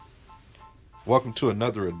Welcome to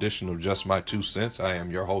another edition of Just My Two Cents. I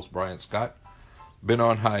am your host, Brian Scott. Been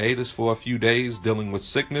on hiatus for a few days dealing with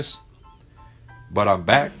sickness, but I'm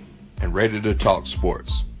back and ready to talk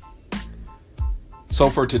sports. So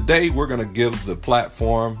for today, we're going to give the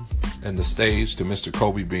platform and the stage to Mr.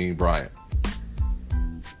 Kobe Bean Bryant.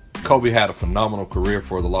 Kobe had a phenomenal career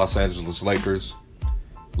for the Los Angeles Lakers.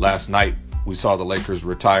 Last night, we saw the Lakers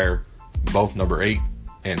retire both number 8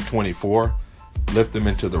 and 24, lift them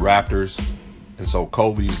into the rafters, and so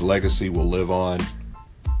Kobe's legacy will live on.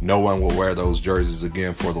 No one will wear those jerseys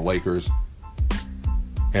again for the Lakers,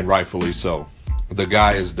 and rightfully so. The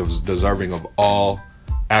guy is deserving of all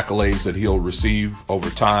accolades that he'll receive over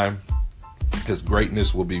time. His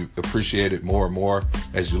greatness will be appreciated more and more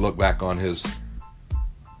as you look back on his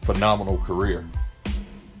phenomenal career.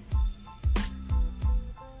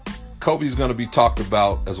 Kobe's going to be talked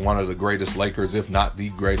about as one of the greatest Lakers, if not the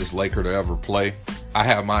greatest Laker to ever play. I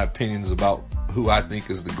have my opinions about who I think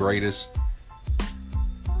is the greatest.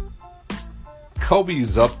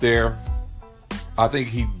 Kobe's up there. I think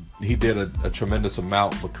he did a tremendous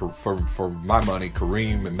amount, but for my money,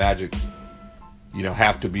 Kareem and Magic,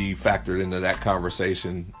 have to be factored into that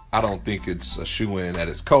conversation. I don't think it's a shoe-in that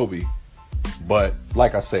it's Kobe, but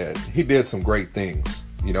like I said, he did some great things.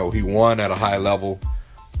 He won at a high level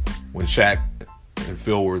when Shaq and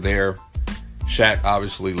Phil were there. Shaq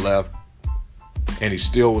obviously left, and he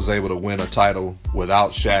still was able to win a title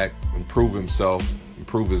without Shaq, improve himself,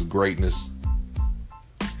 improve his greatness.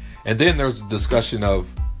 And then there's a discussion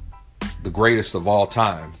of the greatest of all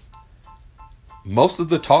time. Most of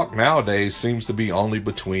the talk nowadays seems to be only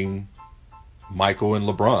between Michael and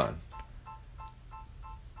LeBron.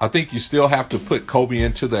 I think you still have to put Kobe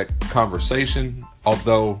into that conversation,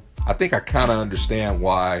 although I think I kind of understand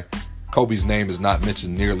why Kobe's name is not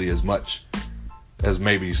mentioned nearly as much as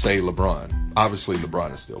maybe, say, LeBron. Obviously,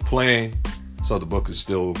 LeBron is still playing, so the book is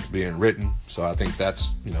still being written. So I think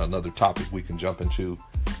that's, another topic we can jump into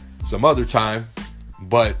some other time.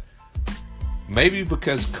 But maybe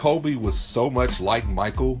because Kobe was so much like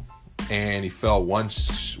Michael and he fell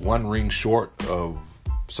one ring short of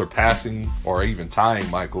surpassing or even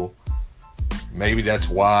tying Michael, maybe that's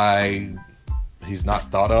why he's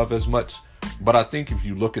not thought of as much. But I think if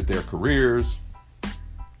you look at their careers,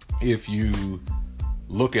 if you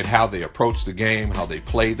look at how they approached the game, how they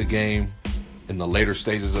played the game in the later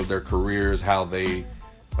stages of their careers, how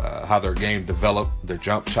their game developed, their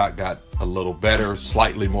jump shot got a little better,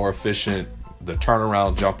 slightly more efficient. The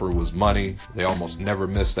turnaround jumper was money. They almost never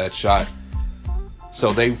missed that shot.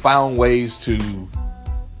 So they found ways to,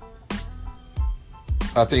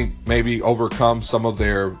 I think, maybe overcome some of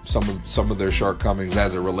their shortcomings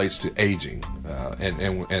as it relates to aging,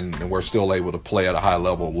 and we're still able to play at a high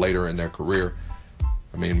level later in their career.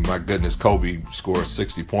 I mean, my goodness, Kobe scores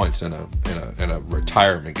 60 points in a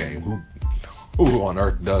retirement game. Who on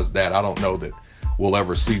earth does that? I don't know that we'll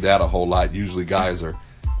ever see that a whole lot. Usually, guys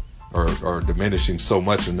are diminishing so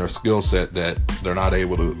much in their skill set that they're not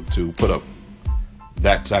able to put up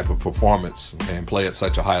that type of performance and play at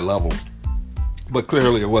such a high level. But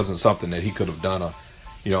clearly, it wasn't something that he could have done,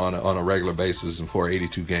 on a regular basis and for an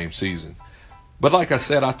 82-game season. But like I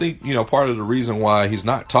said, I think part of the reason why he's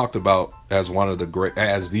not talked about as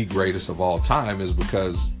the greatest of all time is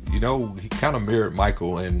because he kind of mirrored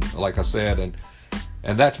Michael, and like I said,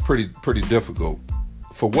 and that's pretty difficult.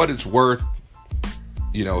 For what it's worth,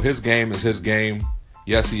 his game is his game.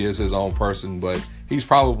 Yes, he is his own person, but he's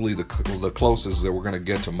probably the closest that we're going to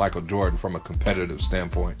get to Michael Jordan from a competitive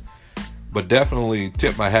standpoint. But definitely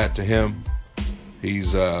tip my hat to him.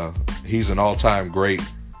 He's an all-time great.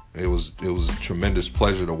 It was a tremendous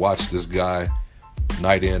pleasure to watch this guy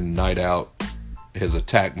night in, night out. His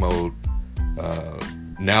attack mode.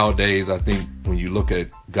 Nowadays, I think when you look at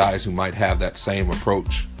guys who might have that same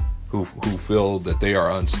approach, who feel that they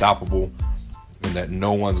are unstoppable and that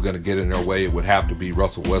no one's going to get in their way, it would have to be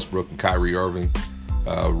Russell Westbrook and Kyrie Irving.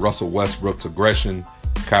 Russell Westbrook's aggression,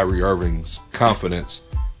 Kyrie Irving's confidence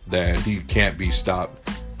that he can't be stopped.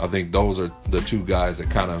 I think those are the two guys that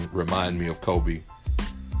kind of remind me of Kobe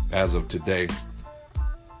as of today.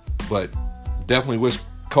 But definitely wish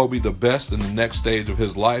Kobe the best in the next stage of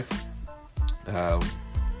his life.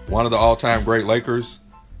 One of the all-time great Lakers,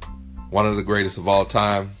 one of the greatest of all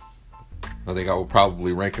time. I think I would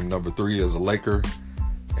probably rank him number 3 as a Laker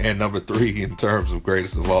and number 3 in terms of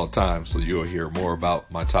greatest of all time. So you'll hear more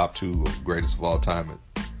about my top 2 of greatest of all time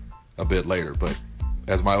a bit later. But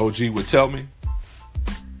as my OG would tell me,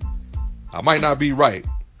 I might not be right,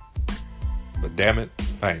 but damn it,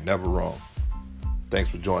 I ain't never wrong. Thanks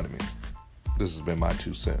for joining me. This has been my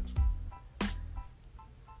 2 cents.